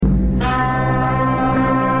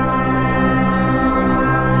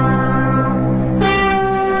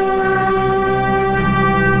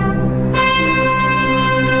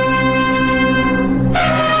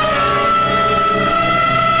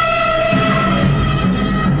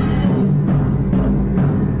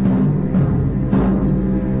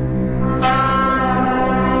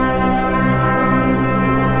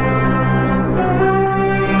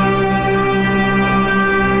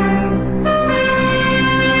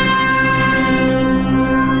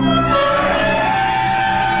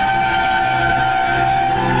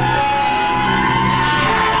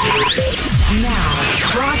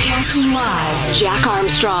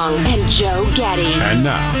And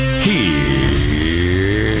now, here's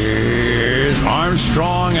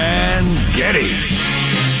Armstrong and Getty.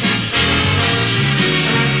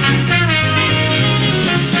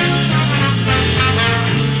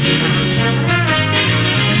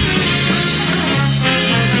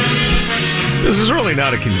 This is really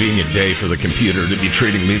not a convenient day for the computer to be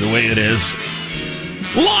treating me the way it is.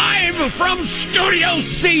 Live from Studio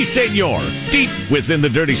C, senor. Deep within the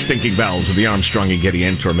dirty, stinking bowels of the Armstrong and Getty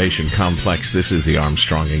Information Complex, this is the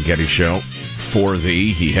Armstrong and Getty Show. For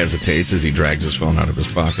thee, he hesitates as he drags his phone out of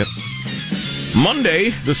his pocket. Monday,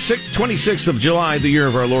 the 26th of July, the year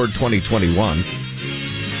of our Lord 2021.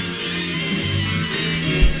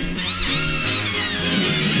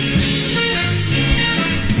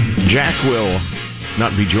 Jack will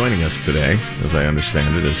not be joining us today, as I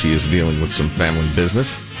understand it, as he is dealing with some family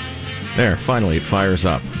business. There, finally, it fires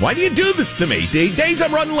up. Why do you do this to me? Days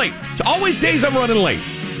I'm running late. It's always days I'm running late.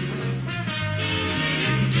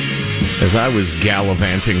 As I was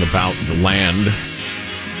gallivanting about the land,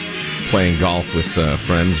 playing golf with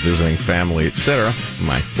friends, visiting family, etc.,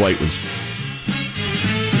 my flight was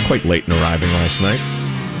quite late in arriving last night.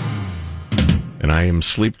 And I am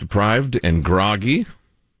sleep-deprived and groggy.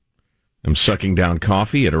 I'm sucking down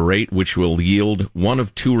coffee at a rate which will yield one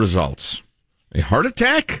of two results. A heart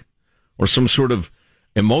attack or some sort of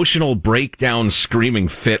emotional breakdown screaming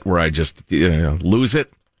fit where I just lose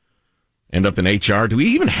it, end up in HR. Do we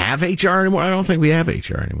even have HR anymore? I don't think we have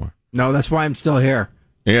HR anymore. No, that's why I'm still here.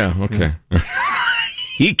 Yeah, okay.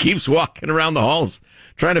 He keeps walking around the halls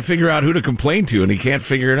trying to figure out who to complain to, and he can't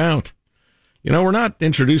figure it out. You know, we're not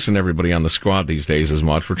introducing everybody on the squad these days as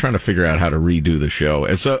much. We're trying to figure out how to redo the show.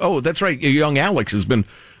 And so, oh, that's right. Young Alex has been,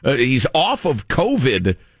 he's off of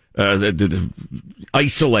COVID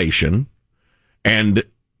isolation, and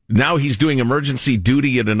now he's doing emergency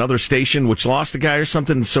duty at another station, which lost a guy or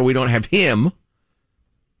something, so we don't have him.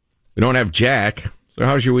 We don't have Jack. So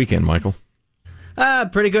how's your weekend, Michael?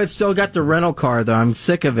 Pretty good. Still got the rental car, though. I'm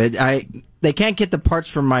sick of it. They can't get the parts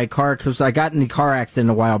for my car because I got in the car accident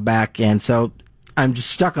a while back, and so I'm just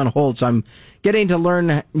stuck on hold. So I'm getting to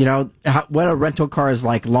learn, what a rental car is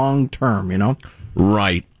like long term,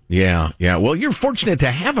 Right. Yeah. Well, you're fortunate to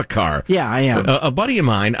have a car. Yeah, I am. A buddy of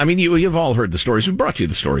mine, I mean, you've all heard the stories. We brought you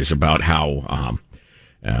the stories about how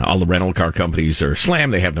all the rental car companies are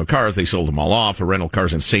slammed. They have no cars. They sold them all off. A rental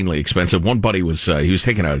car's insanely expensive. One buddy was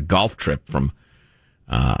taking a golf trip from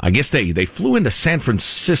I guess they flew into San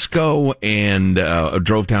Francisco and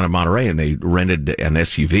drove down to Monterey, and they rented an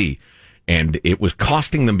SUV, and it was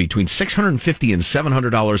costing them between $650 and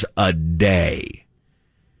 $700 a day.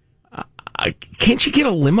 Can't you get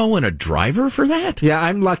a limo and a driver for that? Yeah,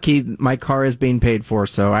 I'm lucky my car is being paid for,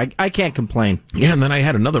 so I can't complain. Yeah, and then I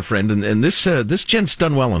had another friend, and this gent's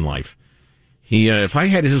done well in life. He, if I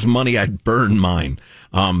had his money, I'd burn mine.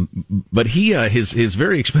 But his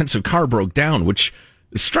very expensive car broke down, which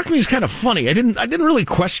struck me as kind of funny. I didn't really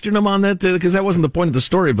question him on that because that wasn't the point of the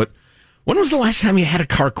story. But when was the last time you had a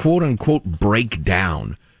car quote unquote break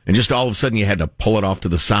down and just all of a sudden you had to pull it off to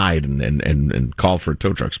the side and call for a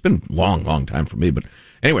tow truck? It's been a long time for me. But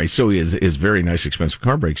anyway, so his very nice expensive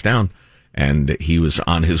car breaks down, and he was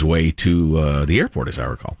on his way to the airport, as I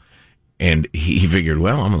recall. And he figured,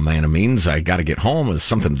 well, I'm a man of means. I got to get home. It's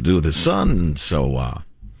something to do with his son,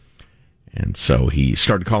 and so he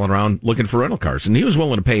started calling around looking for rental cars, and he was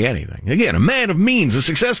willing to pay anything. Again, a man of means, a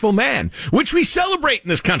successful man, which we celebrate in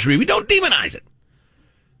this country. We don't demonize it.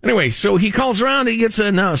 Anyway, so he calls around. He gets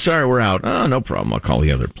no, sorry, we're out. Oh, no problem. I'll call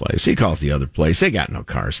the other place. He calls the other place. They got no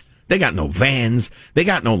cars. They got no vans. They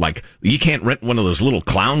got no, you can't rent one of those little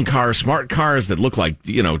clown cars, smart cars that look like,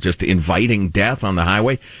 just inviting death on the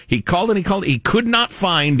highway. He called and he called. He could not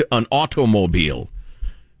find an automobile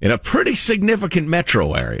in a pretty significant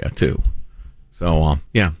metro area, too. So,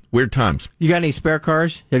 weird times. You got any spare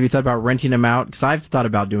cars? Have you thought about renting them out? Because I've thought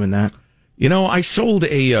about doing that. I sold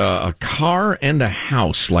a car and a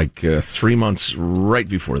house 3 months right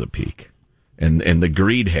before the peak. And the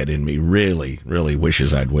greed head in me really, really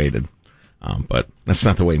wishes I'd waited. But that's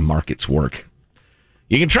not the way markets work.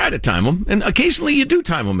 You can try to time them, and occasionally you do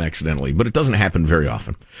time them accidentally, but it doesn't happen very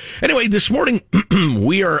often. Anyway, this morning,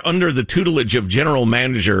 we are under the tutelage of General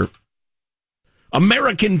Manager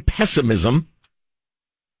American Pessimism,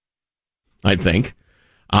 I think,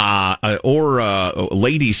 or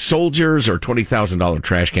lady soldiers or $20,000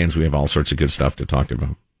 trash cans. We have all sorts of good stuff to talk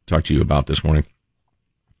to you about this morning.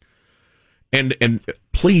 And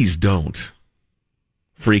please don't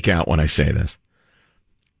freak out when I say this.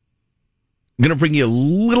 I'm going to bring you a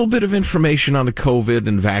little bit of information on the COVID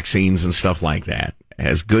and vaccines and stuff like that.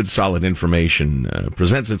 As good, solid information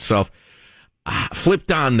presents itself,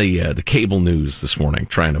 flipped on the cable news this morning,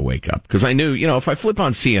 trying to wake up, because I knew, if I flip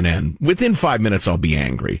on CNN, within 5 minutes I'll be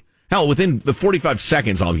angry. Hell, within the 45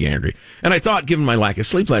 seconds I'll be angry. And I thought, given my lack of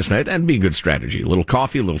sleep last night, that'd be a good strategy. A little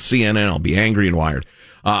coffee, a little CNN, I'll be angry and wired.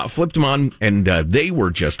 Flipped them on, and they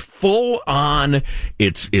were just full on.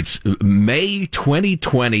 It's May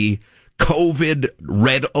 2020 COVID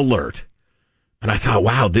red alert. And I thought,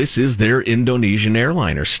 wow, this is their Indonesian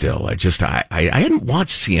airliner still. I hadn't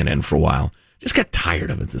watched CNN for a while. Just got tired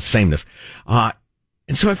of it, the sameness. And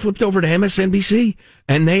so I flipped over to MSNBC,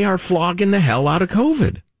 and they are flogging the hell out of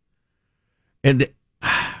COVID. And,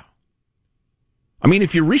 I mean,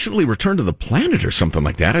 if you recently returned to the planet or something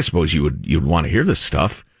like that, I suppose you'd want to hear this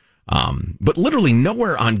stuff. But literally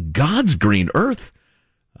nowhere on God's green earth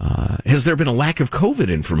has there been a lack of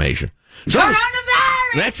COVID information. So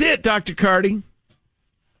that's it, Dr. Cardi.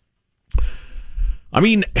 I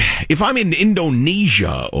mean, if I'm in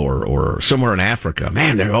Indonesia or somewhere in Africa,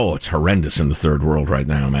 man, it's horrendous in the third world right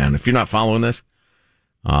now, man. If you're not following this,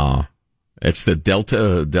 it's the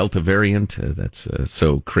Delta variant that's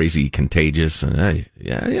so crazy contagious. And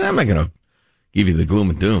I'm not going to give you the gloom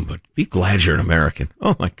and doom, but be glad you're an American.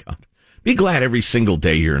 Oh, my God. Be glad every single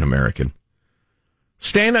day you're an American.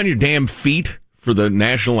 Stand on your damn feet for the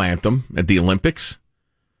national anthem at the Olympics.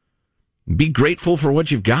 Be grateful for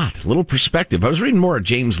what you've got. A little perspective. I was reading more of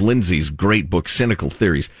James Lindsay's great book, Cynical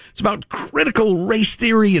Theories. It's about critical race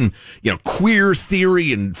theory and, queer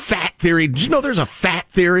theory and fat theory. Did you know there's a fat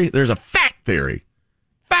theory? There's a fat theory.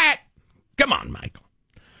 Fat! Come on, Michael.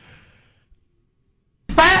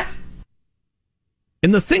 Fat!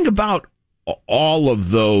 And the thing about all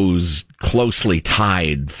of those closely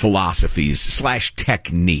tied philosophies /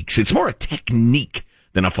 techniques, it's more a technique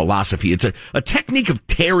than a philosophy. It's a technique of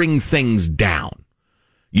tearing things down.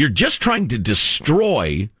 You're just trying to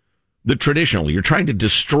destroy the traditional. You're trying to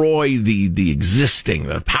destroy the existing,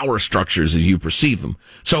 the power structures as you perceive them.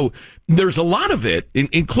 So there's a lot of it,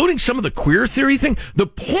 including some of the queer theory thing. The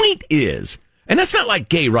point is, and that's not like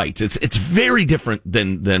gay rights. It's very different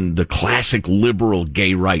than the classic liberal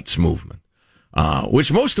gay rights movement,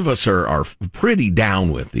 which most of us are pretty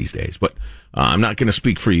down with these days. But I'm not going to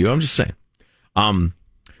speak for you. I'm just saying.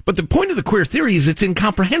 But the point of the queer theory is it's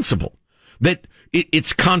incomprehensible, that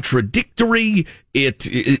it's contradictory.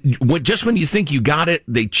 Just when you think you got it,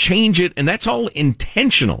 they change it, and that's all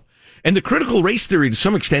intentional. And the critical race theory, to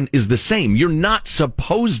some extent, is the same. You're not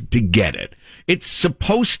supposed to get it. It's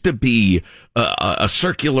supposed to be a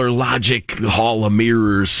circular logic, hall of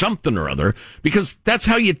mirrors, something or other, because that's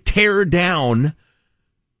how you tear down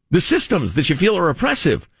the systems that you feel are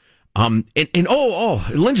oppressive.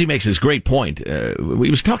 Lindsay makes this great point. He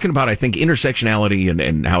was talking about, I think, intersectionality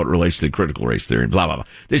and how it relates to critical race theory and blah, blah, blah.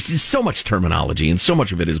 There's just so much terminology and so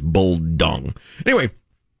much of it is bull dung. Anyway,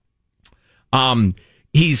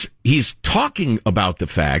 he's talking about the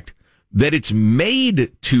fact that it's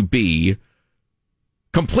made to be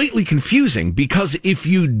completely confusing because if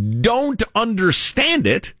you don't understand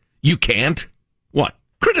it, you can't,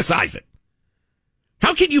 criticize it.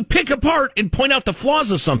 How can you pick apart and point out the flaws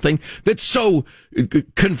of something that's so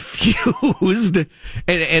confused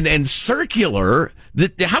and circular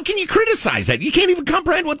that how can you criticize that? You can't even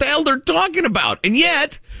comprehend what the hell they're talking about. And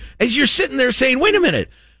yet, as you're sitting there saying, wait a minute,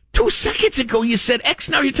 2 seconds ago you said X,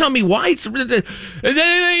 now you're telling me Y. And then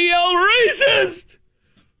they yell, racist!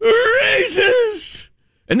 Racist!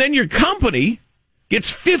 And then your company gets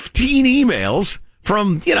 15 emails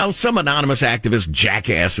from, some anonymous activist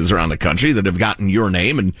jackasses around the country that have gotten your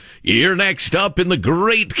name, and you're next up in the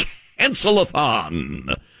great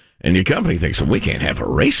cancel-a-thon. And your company thinks, well, we can't have a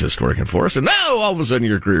racist working for us. And now all of a sudden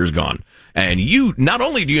your career's gone. And you, not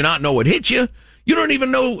only do you not know what hit you, you don't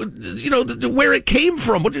even know, where it came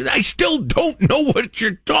from. I still don't know what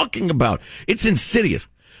you're talking about. It's insidious.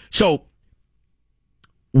 So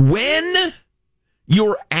when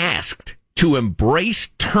you're asked to embrace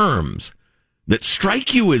terms that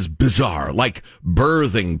strike you as bizarre, like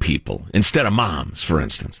birthing people instead of moms, for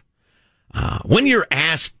instance. When you're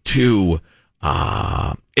asked to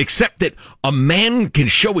accept that a man can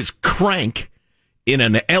show his crank in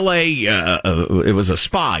an L.A., it was a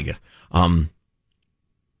spa, I guess,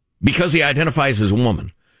 because he identifies as a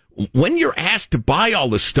woman. When you're asked to buy all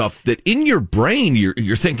this stuff that in your brain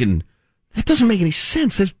you're thinking, that doesn't make any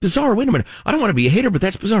sense, that's bizarre, wait a minute, I don't want to be a hater, but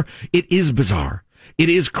that's bizarre. It is bizarre. It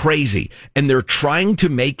is crazy, and they're trying to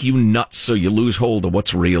make you nuts so you lose hold of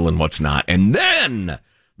what's real and what's not. And then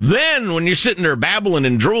when you're sitting there babbling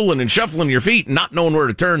and drooling and shuffling your feet and not knowing where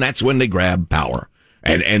to turn, that's when they grab power.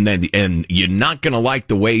 And you're not going to like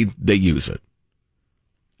the way they use it.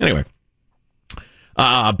 Anyway,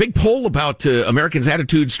 A big poll about Americans'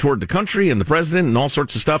 attitudes toward the country and the president and all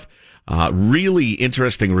sorts of stuff. Really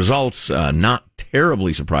interesting results. Not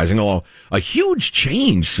terribly surprising, although a huge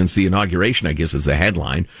change since the inauguration, I guess, is the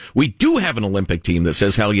headline. We do have an Olympic team that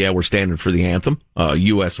says, hell yeah, we're standing for the anthem,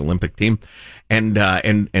 U.S. Olympic team. And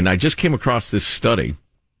I just came across this study.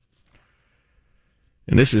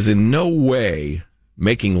 And this is in no way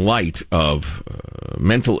making light of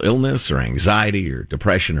mental illness or anxiety or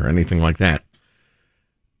depression or anything like that.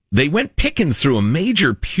 They went picking through a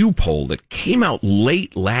major Pew poll that came out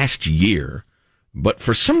late last year, but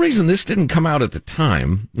for some reason this didn't come out at the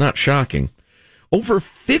time. Not shocking. Over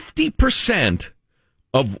 50%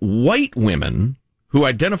 of white women who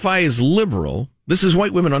identify as liberal, this is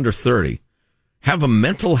white women under 30, have a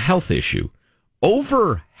mental health issue.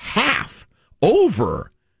 Over half.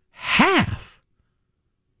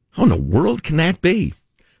 How in the world can that be?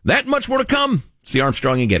 That much more to come. It's the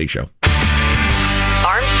Armstrong and Getty Show.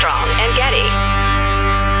 Armstrong and Getty.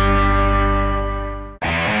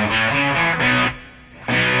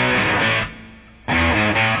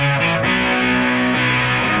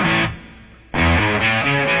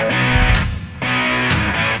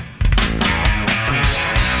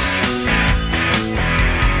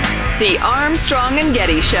 The Armstrong and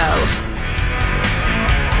Getty Show.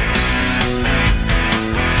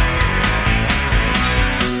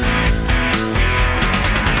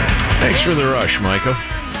 Thanks for the rush, Michael.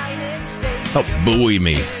 Help buoy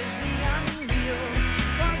me.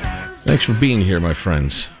 Thanks for being here, my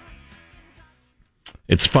friends.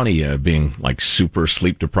 It's funny being like super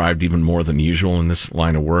sleep deprived, even more than usual in this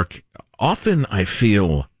line of work. Often I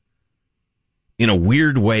feel, in a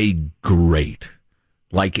weird way, great,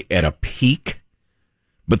 like at a peak.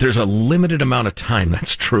 But there's a limited amount of time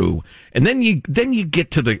that's true, and then you get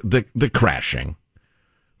to the crashing.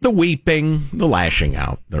 The weeping, the lashing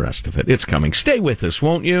out, the rest of it. It's coming. Stay with us,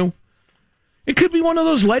 won't you? It could be one of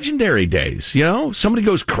those legendary days, you know? Somebody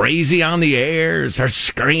goes crazy on the air, starts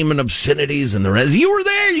screaming obscenities and the rest. You were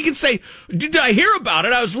there. You can say, did I hear about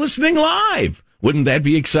it? I was listening live. Wouldn't that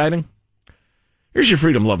be exciting? Here's your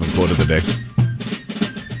freedom-loving quote of the day.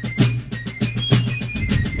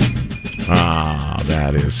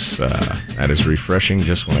 That is refreshing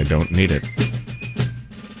just when I don't need it.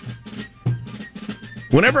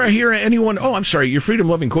 Whenever I hear anyone, your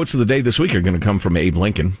freedom-loving quotes of the day this week are going to come from Abe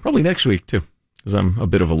Lincoln. Probably next week, too, because I'm a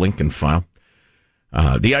bit of a Lincoln file.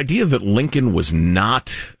 The idea that Lincoln was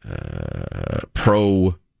not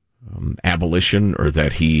pro-abolition or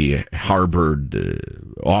that he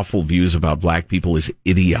harbored awful views about black people is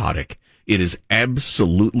idiotic. It is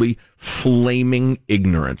absolutely flaming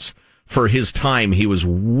ignorance. For his time, he was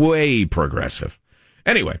way progressive.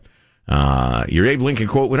 Anyway. Your Abe Lincoln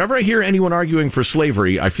quote, whenever I hear anyone arguing for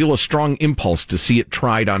slavery, I feel a strong impulse to see it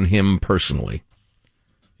tried on him personally.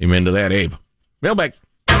 Amen to that, Abe. Mailbag.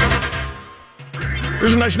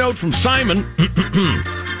 Here's a nice note from Simon.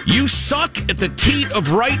 You suck at the teat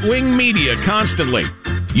of right-wing media constantly.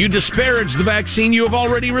 You disparage the vaccine you have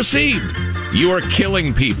already received. You are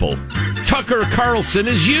killing people. Tucker Carlson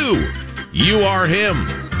is you. You are him.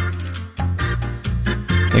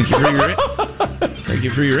 Thank you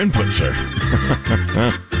for your input, sir.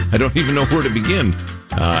 I don't even know where to begin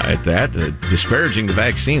at that. Disparaging the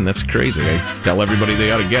vaccine, that's crazy. I tell everybody they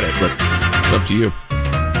ought to get it, but it's up to you.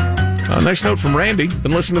 Nice note from Randy.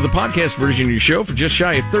 Been listening to the podcast version of your show for just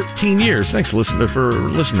shy of 13 years. Thanks for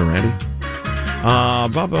listening, Randy.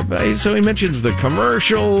 So he mentions the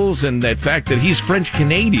commercials and that fact that he's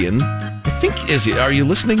French-Canadian. I think, are you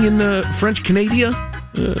listening in French-Canada?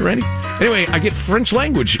 Randy? Anyway, I get French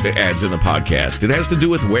language ads in the podcast. It has to do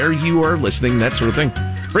with where you are listening, that sort of thing.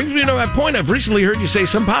 Brings me to that point. I've recently heard you say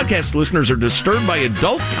some podcast listeners are disturbed by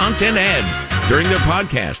adult content ads during their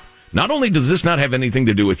podcast. Not only does this not have anything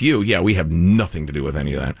to do with you, we have nothing to do with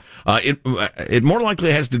any of that. It more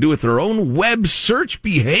likely has to do with their own web search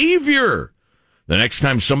behavior. The next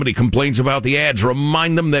time somebody complains about the ads,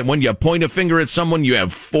 remind them that when you point a finger at someone, you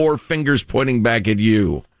have 4 fingers pointing back at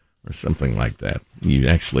you. Or something like that. You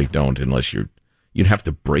actually don't unless you'd have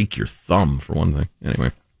to break your thumb for one thing.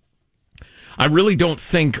 Anyway, I really don't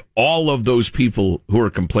think all of those people who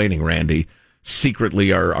are complaining, Randy,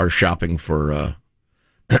 secretly are shopping for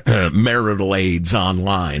marital aids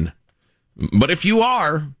online. But if you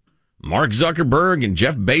are, Mark Zuckerberg and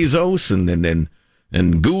Jeff Bezos and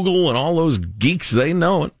Google and all those geeks, they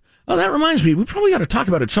know it. Oh, that reminds me, we probably ought to talk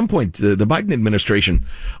about at some point. The Biden administration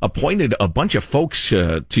appointed a bunch of folks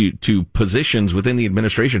to positions within the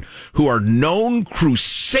administration who are known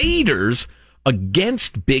crusaders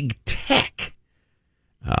against big tech,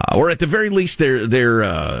 or at the very least, they're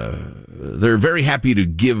they're very happy to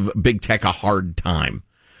give big tech a hard time,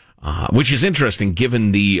 which is interesting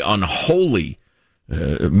given the unholy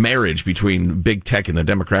marriage between big tech and the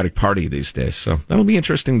Democratic Party these days. So that'll be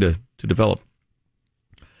interesting to develop.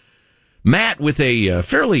 Matt with a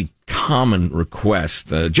fairly common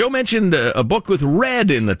request. Joe mentioned a book with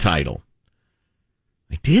red in the title.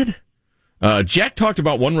 I did? Jack talked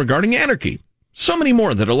about one regarding anarchy. So many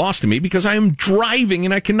more that are lost to me because I am driving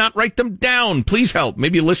and I cannot write them down. Please help.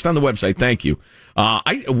 Maybe a list on the website. Thank you.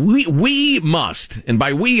 We must, and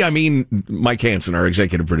by we I mean Mike Hansen, our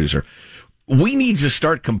executive producer. We need to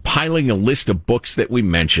start compiling a list of books that we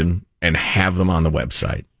mention and have them on the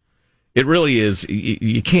website. It really is.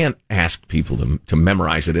 You can't ask people to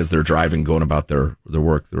memorize it as they're driving, going about their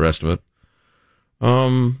work, the rest of it.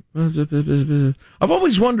 I've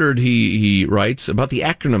always wondered, he writes, about the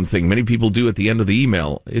acronym thing many people do at the end of the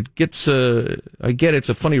email. It gets, I get it's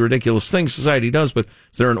a funny, ridiculous thing society does, but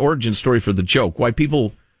is there an origin story for the joke? Why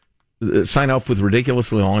people sign off with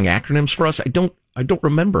ridiculously long acronyms for us? I don't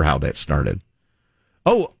remember how that started.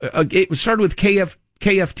 Oh, it started with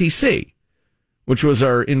KFTC, which was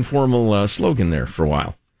our informal slogan there for a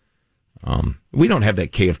while. We don't have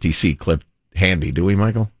that KFTC clip handy, do we,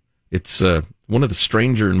 Michael? It's one of the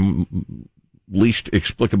stranger and least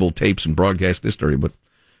explicable tapes in broadcast history, but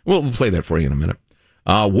we'll play that for you in a minute.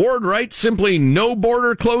 Ward writes, simply no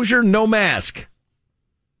border closure, no mask.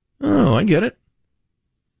 Oh, I get it.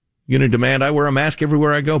 You going to demand I wear a mask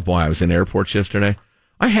everywhere I go? Boy, I was in airports yesterday.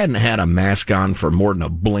 I hadn't had a mask on for more than a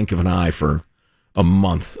blink of an eye for a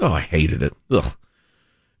month. Oh, I hated it. Ugh.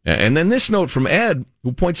 And then this note from Ed,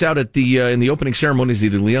 who points out at the in the opening ceremonies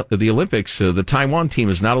of the Olympics, the Taiwan team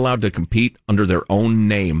is not allowed to compete under their own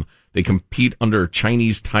name. They compete under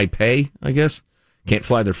Chinese Taipei, I guess. Can't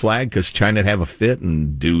fly their flag because China would have a fit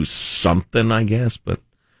and do something, I guess. But,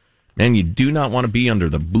 man, you do not want to be under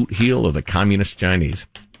the boot heel of the communist Chinese.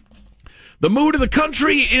 The mood of the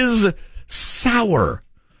country is sour.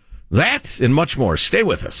 That and much more. Stay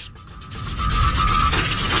with us.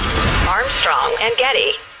 Armstrong and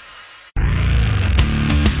Getty.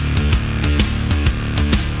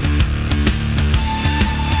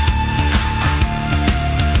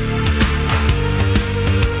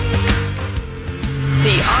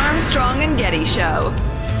 The Armstrong and Getty Show.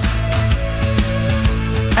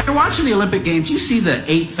 After watching the Olympic Games, you see the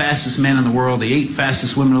 8 fastest men in the world, the 8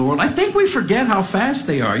 fastest women in the world. I think we forget how fast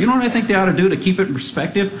they are. You know what I think they ought to do to keep it in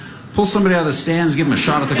perspective? Pull somebody out of the stands, give them a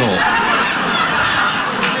shot at the goal.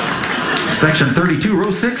 Section 32, row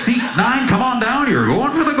 6, seat 9, come on down, you're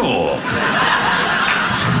going for the goal.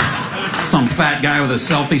 Some fat guy with a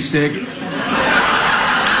selfie stick.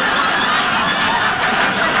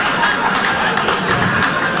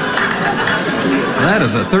 That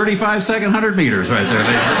is a 35-second 100 meters right there.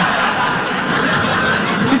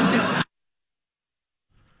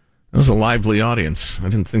 That was a lively audience. I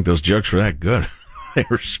didn't think those jokes were that good. They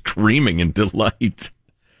were screaming in delight.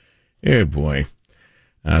 Oh, boy.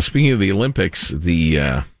 Speaking of the Olympics,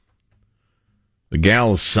 the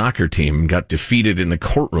gals soccer team got defeated in the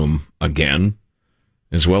courtroom again,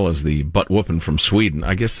 as well as the butt-whooping from Sweden.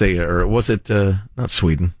 I guess they, or was it, not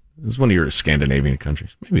Sweden. It was one of your Scandinavian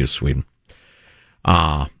countries. Maybe it was Sweden.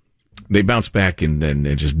 They bounced back and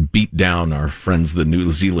then just beat down our friends, the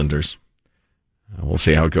New Zealanders. We'll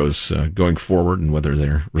see how it goes going forward and whether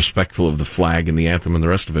they're respectful of the flag and the anthem and the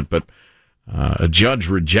rest of it. But a judge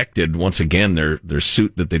rejected once again their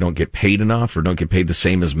suit that they don't get paid enough or don't get paid the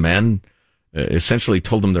same as men. Essentially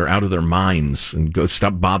told them they're out of their minds and go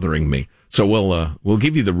stop bothering me. So we'll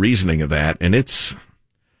give you the reasoning of that, and it's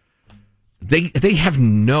they have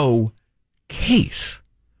no case.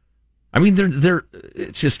 I mean,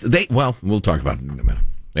 it's just, we'll talk about it in a minute.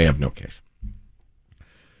 They have no case.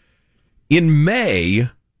 In May,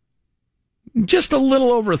 just a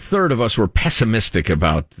little over a third of us were pessimistic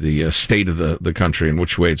about the state of the country and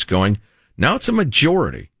which way it's going. Now it's a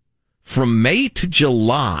majority. From May to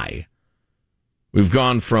July, we've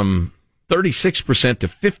gone from 36% to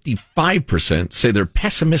 55% say they're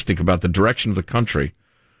pessimistic about the direction of the country.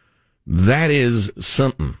 That is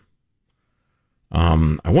something.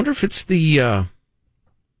 I wonder if it's the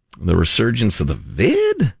resurgence of the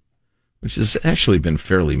vid, which has actually been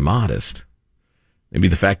fairly modest. Maybe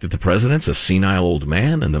the fact that the president's a senile old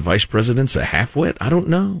man and the vice president's a half-wit. I don't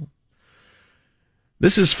know.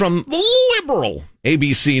 This is from liberal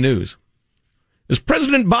ABC News. As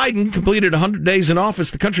President Biden completed 100 days in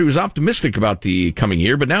office, the country was optimistic about the coming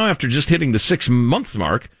year. But now, after just hitting the 6-month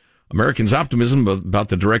mark, Americans' optimism about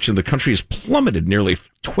the direction of the country has plummeted nearly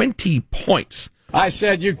 20 points. I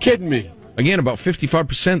said, you kidding me? Again, about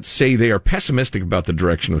 55% say they are pessimistic about the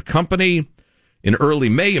direction of the company. In early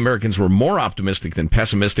May, Americans were more optimistic than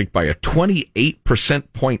pessimistic by a 28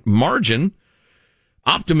 percent point margin.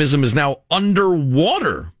 Optimism is now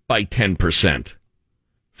underwater by 10%.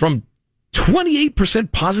 From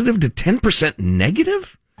 28% positive to 10%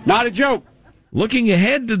 negative? Not a joke. Looking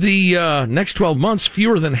ahead to the next 12 months,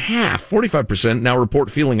 fewer than half, 45%, now report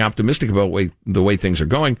feeling optimistic about the way things are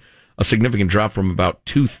going, a significant drop from about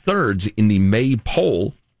two-thirds in the May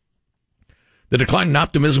poll. The decline in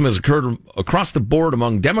optimism has occurred across the board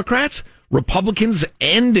among Democrats, Republicans,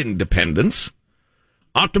 and independents.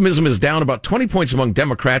 Optimism is down about 20 points among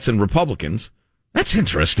Democrats and Republicans. That's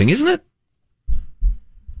interesting, isn't it?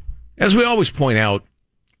 As we always point out,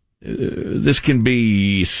 this can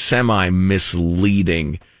be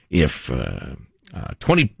semi-misleading if those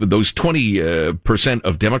 20%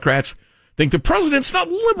 of Democrats think the president's not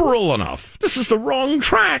liberal enough. This is the wrong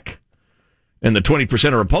track. And the 20%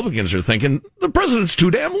 of Republicans are thinking the president's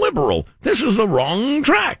too damn liberal. This is the wrong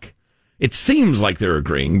track. It seems like they're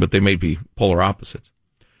agreeing, but they may be polar opposites.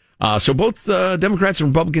 So both Democrats and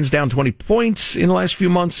Republicans down 20 points in the last few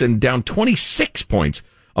months and down 26 points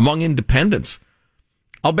among independents.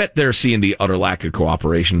 I'll bet they're seeing the utter lack of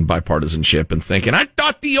cooperation and bipartisanship and thinking, I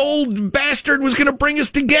thought the old bastard was going to bring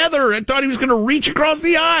us together. I thought he was going to reach across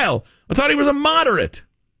the aisle. I thought he was a moderate.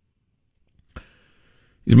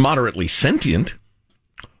 He's moderately sentient.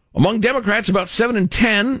 Among Democrats, about 7 in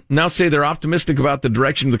 10 now say they're optimistic about the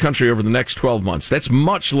direction of the country over the next 12 months. That's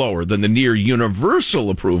much lower than the near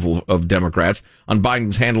universal approval of Democrats on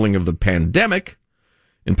Biden's handling of the pandemic.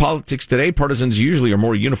 In politics today, partisans usually are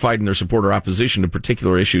more unified in their support or opposition to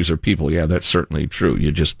particular issues or people. Yeah, that's certainly true.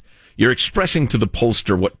 You're expressing to the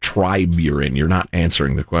pollster what tribe you're in. You're not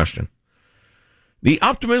answering the question. The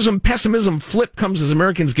optimism-pessimism flip comes as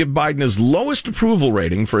Americans give Biden his lowest approval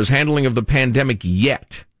rating for his handling of the pandemic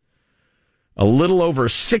yet. A little over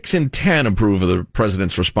 6 in 10 approve of the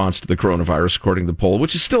president's response to the coronavirus, according to the poll,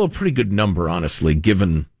 which is still a pretty good number, honestly,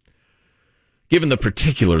 given the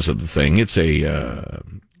particulars of the thing. It's a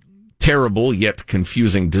terrible yet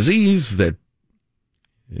confusing disease that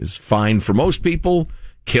is fine for most people,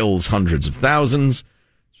 kills hundreds of thousands,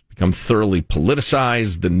 it's become thoroughly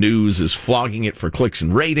politicized. The news is flogging it for clicks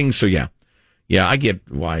and ratings. So yeah, I get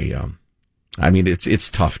why. It's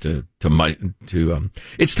tough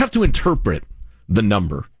it's tough to interpret the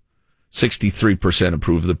number. 63%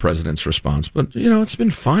 approve of the president's response, but it's been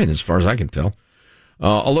fine as far as I can tell.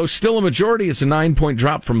 Although still a majority, it's a 9-point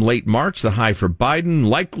drop from late March, the high for Biden,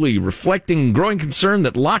 likely reflecting growing concern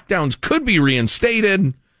that lockdowns could be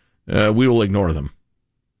reinstated. We will ignore them.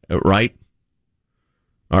 Right?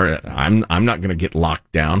 All right, I'm not going to get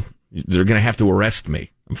locked down. They're going to have to arrest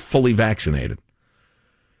me. I'm fully vaccinated.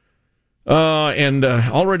 And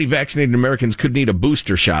already vaccinated Americans could need a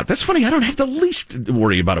booster shot. That's funny. I don't have the least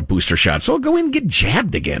worry about a booster shot, so I'll go in and get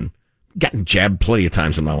jabbed again. Gotten jabbed plenty of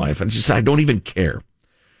times in my life. I don't even care.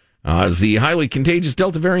 As the highly contagious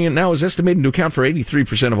Delta variant now is estimated to account for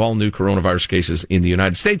 83% of all new coronavirus cases in the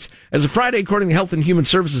United States. As of Friday, according to Health and Human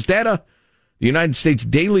Services data, the United States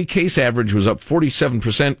daily case average was up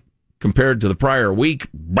 47% compared to the prior week.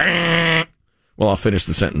 Well, I'll finish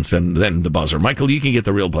the sentence and then the buzzer. Michael, you can get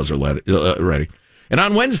the real buzzer ready. And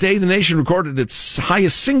on Wednesday, the nation recorded its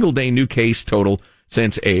highest single-day new case total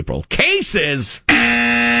since April. Cases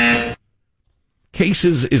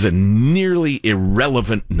is a nearly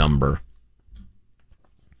irrelevant number.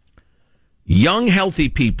 Young, healthy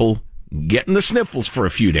people getting the sniffles for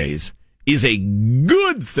a few days is a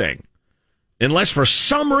good thing. Unless for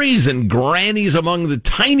some reason Granny's among the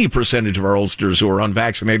tiny percentage of our oldsters who are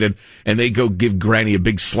unvaccinated and they go give Granny a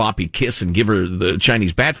big sloppy kiss and give her the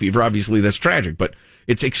Chinese bat fever. Obviously, that's tragic, but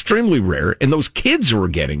it's extremely rare. And those kids who are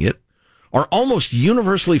getting it are almost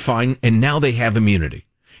universally fine, and now they have immunity.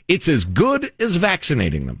 It's as good as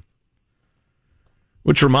vaccinating them.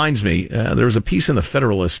 Which reminds me, there was a piece in the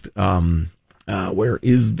Federalist. Where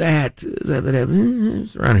is that?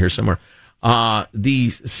 It's around here somewhere. The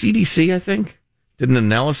CDC, I think, did an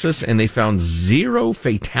analysis, and they found 0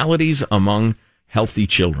 fatalities among healthy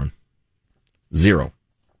children. 0.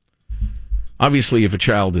 Obviously, if a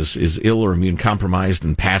child is ill or immune compromised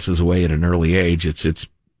and passes away at an early age, it's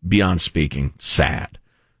beyond speaking sad.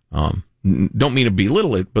 Don't mean to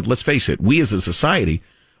belittle it, but let's face it, we as a society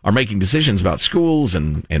are making decisions about schools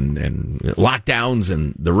and lockdowns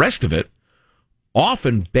and the rest of it,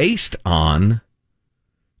 often based on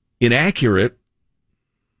inaccurate,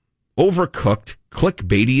 overcooked,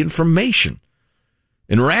 clickbaity information.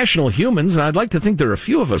 And rational humans, and I'd like to think there are a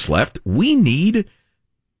few of us left, we need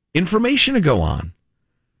information to go on.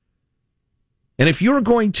 And if you're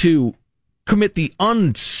going to commit the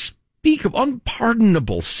unspeakable,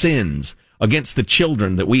 unpardonable sins against the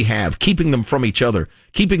children that we have, keeping them from each other,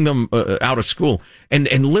 keeping them out of school.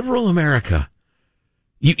 And liberal America,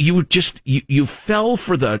 you fell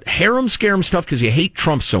for the harem scarum stuff because you hate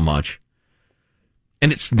Trump so much.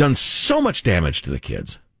 And it's done so much damage to the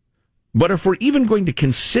kids. But if we're even going to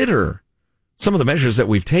consider some of the measures that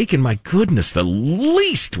we've taken, my goodness, the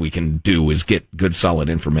least we can do is get good, solid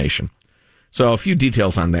information. So a few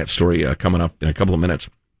details on that story coming up in a couple of minutes.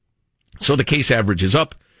 So the case average is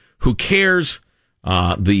up. Who cares?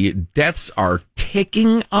 The deaths are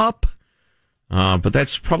ticking up, but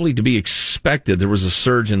that's probably to be expected. There was a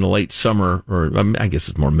surge in the late summer, or I guess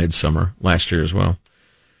it's more midsummer last year as well.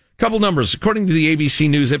 Couple numbers. According to the ABC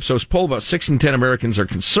News Ipsos poll, about 6 in 10 Americans are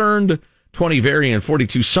concerned, 20 vary, and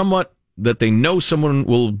 42 somewhat, that they know someone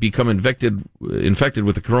will become infected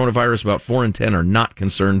with the coronavirus. About 4 in 10 are not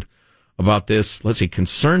concerned about this. Let's see,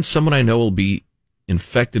 concerned someone I know will be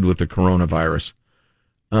infected with the coronavirus.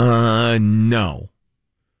 No,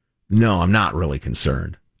 I'm not really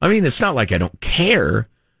concerned. I mean, it's not like I don't care.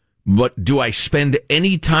 But do I spend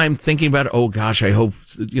any time thinking about, oh gosh, I hope,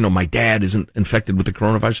 my dad isn't infected with the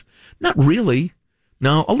coronavirus? Not really.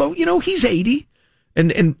 No, although, he's 80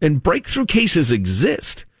 and breakthrough cases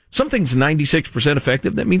exist. Something's 96%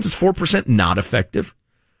 effective. That means it's 4% not effective.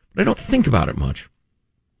 But I don't think about it much.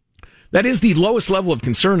 That is the lowest level of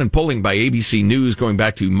concern in polling by ABC News going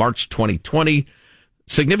back to March 2020.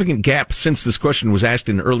 Significant gap since this question was asked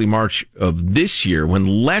in early March of this year, when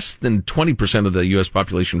less than 20% of the U.S.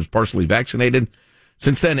 population was partially vaccinated.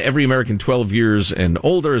 Since then, every American 12 years and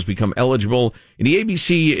older has become eligible. In the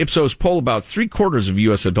ABC Ipsos poll, about 3/4 of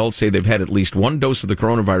U.S. adults say they've had at least one dose of the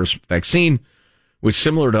coronavirus vaccine, which,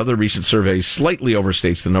 similar to other recent surveys, slightly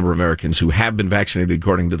overstates the number of Americans who have been vaccinated,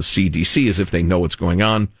 according to the CDC, as if they know what's going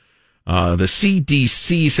on. The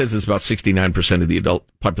CDC says it's about 69% of the adult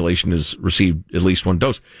population has received at least one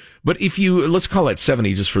dose. But if you, let's call it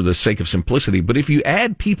 70 just for the sake of simplicity, but if you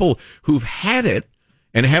add people who've had it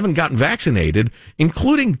and haven't gotten vaccinated,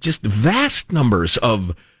 including just vast numbers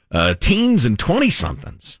of teens and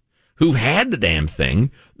 20-somethings who've had the damn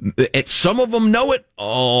thing, some of them know it, a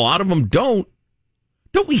lot of them don't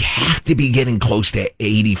we have to be getting close to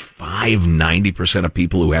 85-90% of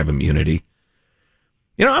people who have immunity?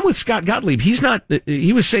 I'm with Scott Gottlieb.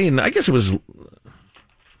 He was saying, I guess it was,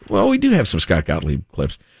 well, we do have some Scott Gottlieb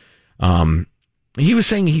clips. He was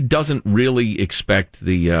saying he doesn't really expect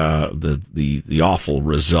the awful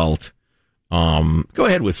result. Go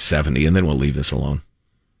ahead with 70 and then we'll leave this alone.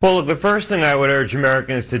 Well, look, the first thing I would urge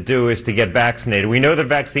Americans to do is to get vaccinated. We know the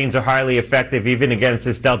vaccines are highly effective even against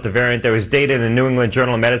this Delta variant. There was data in the New England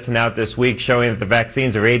Journal of Medicine out this week showing that the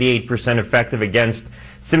vaccines are 88% effective against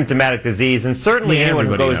symptomatic disease, and certainly anyone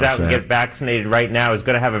who goes out and get vaccinated right now is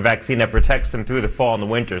going to have a vaccine that protects them through the fall and the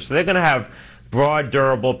winter. So they're going to have broad,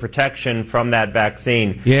 durable protection from that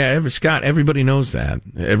vaccine. Yeah, Scott, everybody knows that.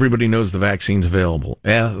 Everybody knows the vaccine's available.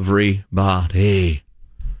 Everybody.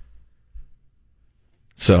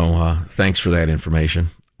 So thanks for that information.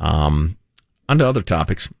 On to other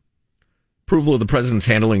topics. Approval of the president's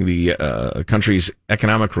handling the country's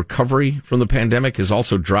economic recovery from the pandemic has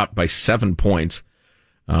also dropped by 7 points.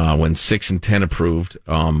 When 6 and 10 approved.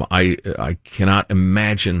 I cannot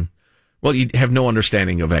imagine. Well, you have no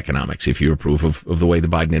understanding of economics if you approve of the way the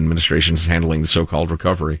Biden administration is handling the so-called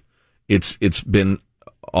recovery. It's been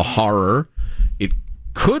a horror. It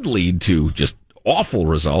could lead to just awful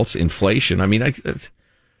results, inflation. I mean, I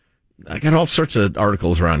got all sorts of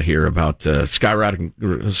articles around here about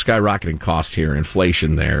skyrocketing costs here,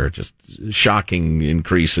 inflation there, just shocking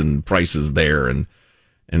increase in prices there, and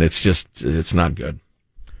it's not good.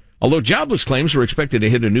 Although jobless claims were expected to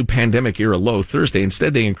hit a new pandemic-era low Thursday,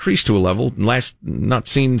 instead they increased to a level last not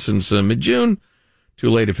seen since mid-June.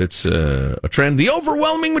 Too late if it's a trend. The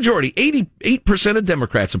overwhelming majority, 88% of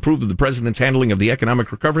Democrats, approved of the president's handling of the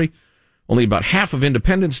economic recovery. Only about half of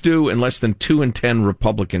independents do, and less than 2 in 10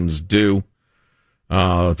 Republicans do.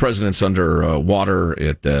 The president's under water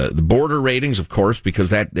at the border ratings, of course,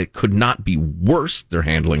 because that could not be worse, their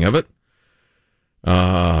handling of it.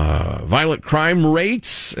 Violent crime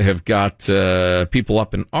rates have got people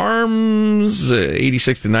up in arms.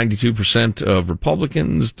 86 to 92% of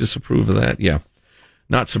Republicans disapprove of that. Yeah,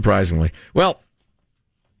 not surprisingly. Well,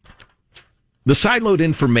 the sideload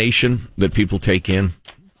information that people take in,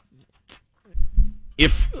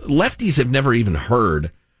 if lefties have never even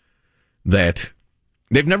heard that,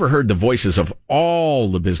 they've never heard the voices of all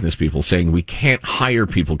the business people saying we can't hire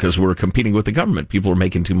people because we're competing with the government. People are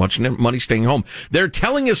making too much money staying home. They're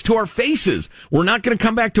telling us to our faces we're not going to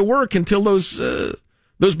come back to work until those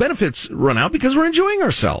benefits run out because we're enjoying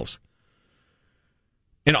ourselves.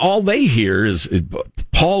 And all they hear is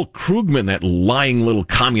Paul Krugman, that lying little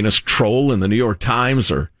communist troll in the New York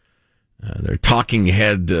Times, or their talking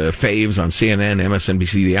head faves on CNN,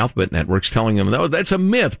 MSNBC, the Alphabet Networks, telling them, no, that's a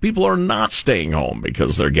myth. People are not staying home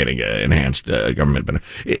because they're getting enhanced government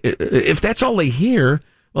benefit. If that's all they hear,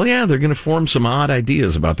 well, yeah, they're going to form some odd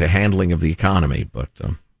ideas about the handling of the economy. But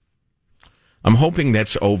I'm hoping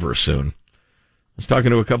that's over soon. I was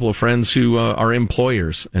talking to a couple of friends who are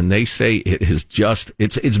employers, and they say it is just,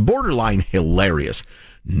 it's borderline hilarious.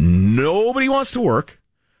 Nobody wants to work.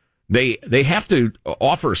 They have to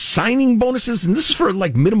offer signing bonuses, and this is for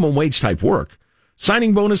like minimum wage type work.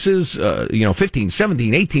 Signing bonuses, $15,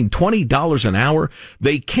 $17, $18, $20 an hour.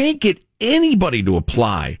 They can't get anybody to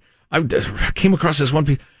apply. I came across this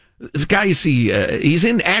guy, you see, he's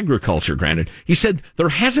in agriculture, granted. He said there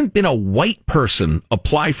hasn't been a white person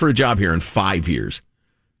apply for a job here in 5 years.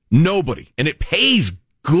 Nobody. And it pays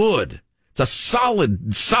good. It's a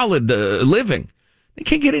solid living. They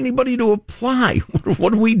can't get anybody to apply.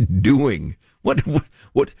 What are we doing? What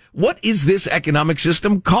is this economic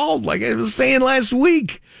system called? Like I was saying last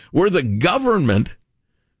week, where the government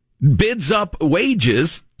bids up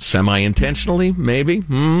wages, semi-intentionally, maybe.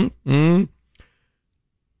 The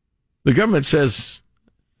government says,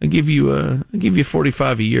 I'll give you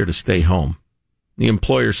 $45 a year to stay home. The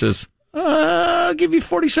employer says, I'll give you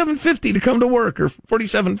 $47.50 to come to work, or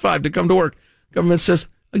 $47.5 to come to work. Government says,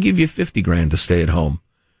 I'll give you $50,000 to stay at home.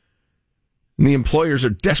 And the employers are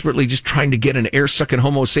desperately just trying to get an air-sucking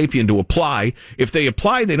Homo sapien to apply. If they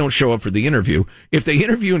apply, they don't show up for the interview. If they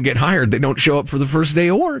interview and get hired, they don't show up for the first day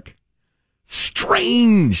of work.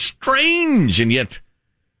 Strange. And yet,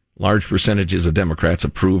 large percentages of Democrats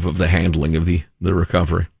approve of the handling of the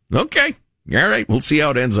recovery. Okay. All right. We'll see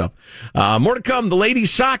how it ends up. More to come. The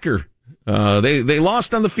ladies soccer. They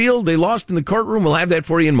lost on the field. They lost in the courtroom. We'll have that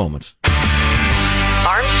for you in moments.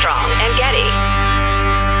 Armstrong and Getty.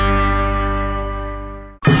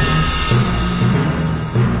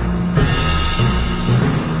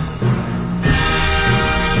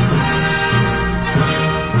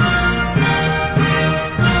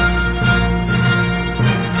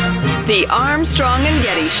 The Armstrong and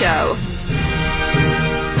Getty Show.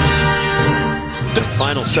 Just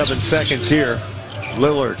final 7 seconds here.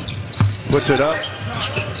 Lillard puts it up.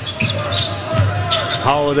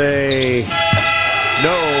 Holiday,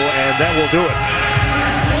 no, and that will do it.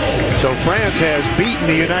 So France has beaten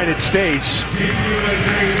the United States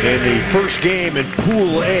in the first game in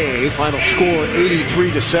Pool A. Final score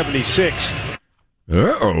 83-76.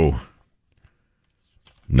 Uh-oh.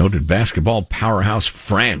 Noted basketball powerhouse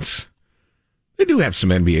France. They do have some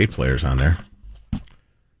NBA players on there.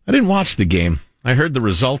 I didn't watch the game. I heard the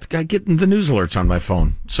result. I get the news alerts on my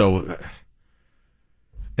phone. So,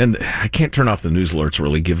 and I can't turn off the news alerts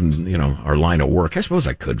really, given, our line of work. I suppose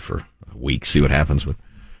I could for a week, see what happens. But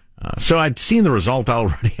so I'd seen the result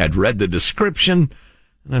already. I'd read the description,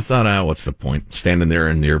 and I thought, what's the point? Standing there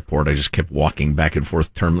in the airport, I just kept walking back and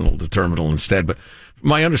forth terminal to terminal instead. But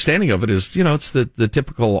my understanding of it is, it's the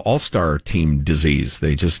typical all-star team disease.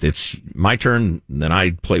 It's my turn, then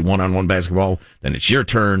I play one-on-one basketball, then it's your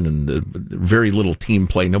turn, and very little team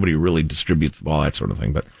play. Nobody really distributes the ball, that sort of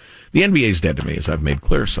thing. But the NBA is dead to me, as I've made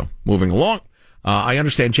clear. So moving along, I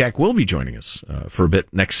understand Jack will be joining us for a bit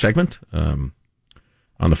next segment on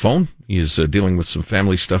the phone. He is dealing with some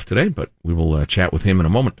family stuff today, but we will chat with him in a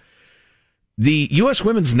moment. The U.S.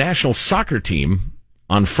 women's national soccer team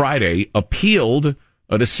on Friday appealed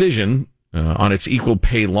a decision on its equal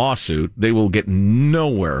pay lawsuit. They will get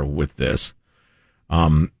nowhere with this.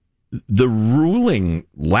 The ruling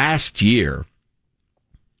last year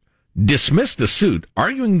dismissed the suit,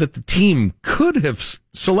 arguing that the team could have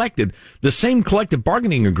selected the same collective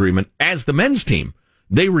bargaining agreement as the men's team.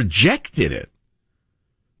 They rejected it.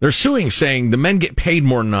 They're suing, saying the men get paid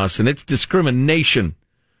more than us, and it's discrimination.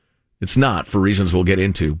 It's not, for reasons we'll get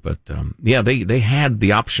into. But, they had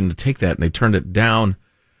the option to take that, and they turned it down.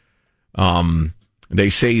 They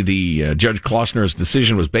say the Judge Klossner's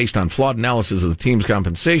decision was based on flawed analysis of the team's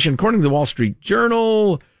compensation. According to the Wall Street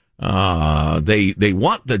Journal, they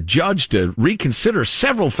want the judge to reconsider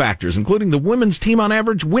several factors, including the women's team on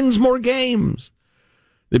average wins more games.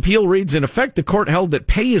 The appeal reads, in effect, the court held that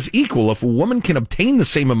pay is equal if a woman can obtain the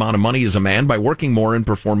same amount of money as a man by working more and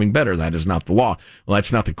performing better. That is not the law. Well,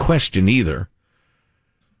 that's not the question either.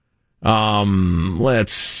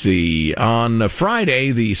 Let's see. On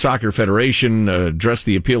Friday, the Soccer Federation addressed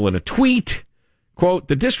the appeal in a tweet. Quote,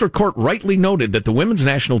 the district court rightly noted that the women's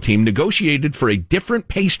national team negotiated for a different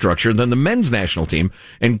pay structure than the men's national team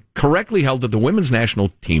and correctly held that the women's national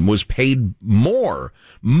team was paid more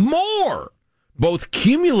both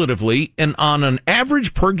cumulatively and on an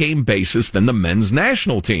average per game basis than the men's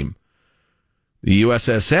national team. The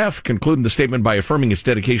USSF concluded the statement by affirming its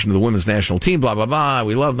dedication to the women's national team, blah, blah, blah.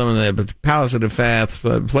 We love them, they're positive paths,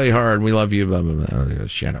 play hard, we love you, blah, blah, blah.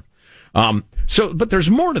 Shut up. But there's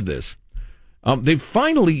more to this. They've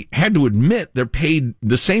finally had to admit they're paid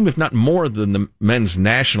the same, if not more, than the men's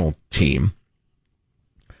national team.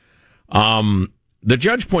 The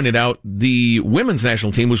judge pointed out the women's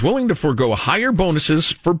national team was willing to forego higher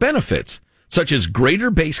bonuses for benefits, such as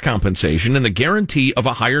greater base compensation and the guarantee of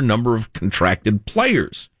a higher number of contracted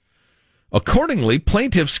players. Accordingly,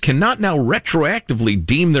 plaintiffs cannot now retroactively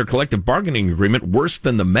deem their collective bargaining agreement worse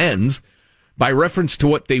than the men's by reference to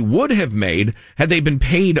what they would have made had they been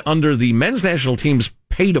paid under the men's national team's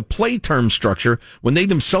pay-to-play term structure when they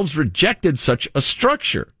themselves rejected such a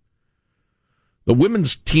structure. The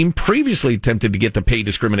women's team previously attempted to get the pay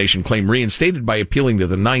discrimination claim reinstated by appealing to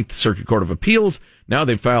the Ninth Circuit Court of Appeals. Now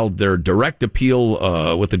they've filed their direct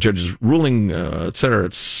appeal with the judge's ruling, et cetera,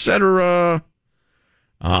 et cetera.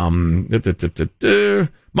 Molly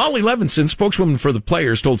Levinson, spokeswoman for the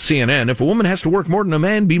players, told CNN, if a woman has to work more than a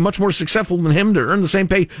man, be much more successful than him to earn the same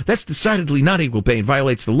pay, that's decidedly not equal pay and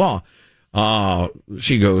violates the law.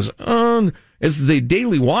 She goes on. As the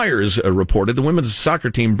Daily Wire's reported, the women's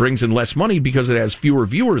soccer team brings in less money because it has fewer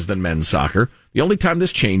viewers than men's soccer. The only time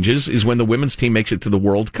this changes is when the women's team makes it to the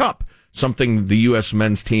World Cup, something the U.S.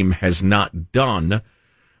 men's team has not done.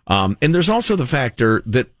 And there's also the factor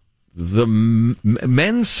that the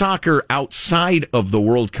men's soccer outside of the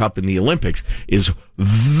World Cup and the Olympics is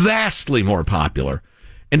vastly more popular.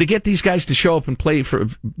 And to get these guys to show up and play for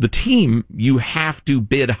the team, you have to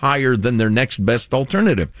bid higher than their next best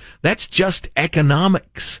alternative. That's just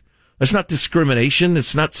economics. That's not discrimination.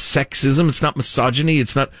 It's not sexism. It's not misogyny.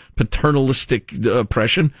 It's not paternalistic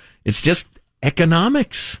oppression. It's just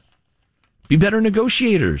economics. Be better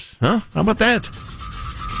negotiators, huh? How about that?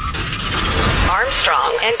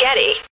 Armstrong and Getty.